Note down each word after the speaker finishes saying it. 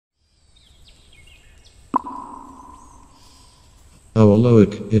Oh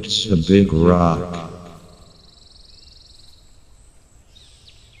look, it's a big rock.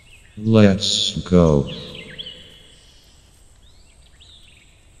 Let's go.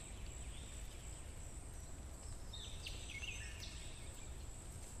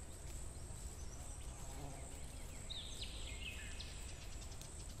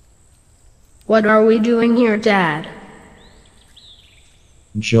 What are we doing here, Dad?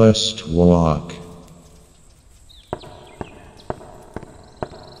 Just walk.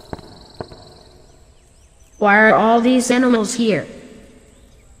 Why are all these animals here?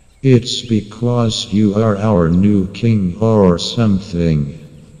 It's because you are our new king or something.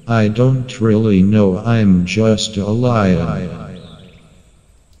 I don't really know, I'm just a lion.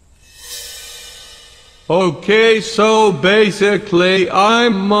 Okay, so basically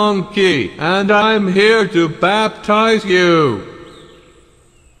I'm Monkey, and I'm here to baptize you.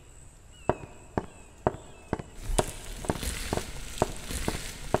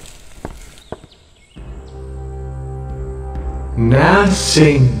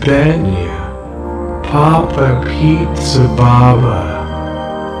 Nasing Benya, Papa Pizza Baba.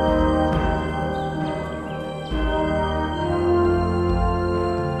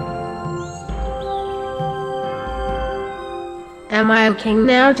 Am I a king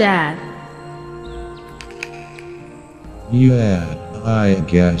now, Dad? Yeah, I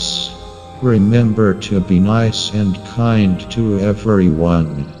guess. Remember to be nice and kind to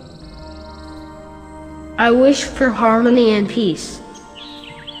everyone. I wish for harmony and peace.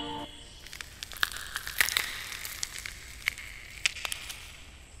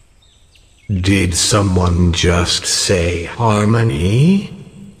 Did someone just say harmony?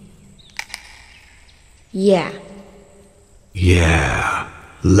 Yeah. Yeah,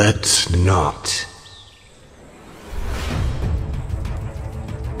 let's not.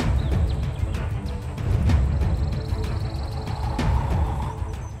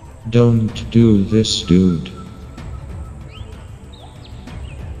 Don't do this, dude.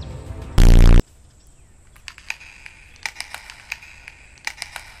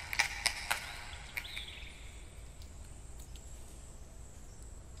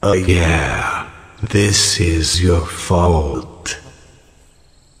 Yeah, this is your fault.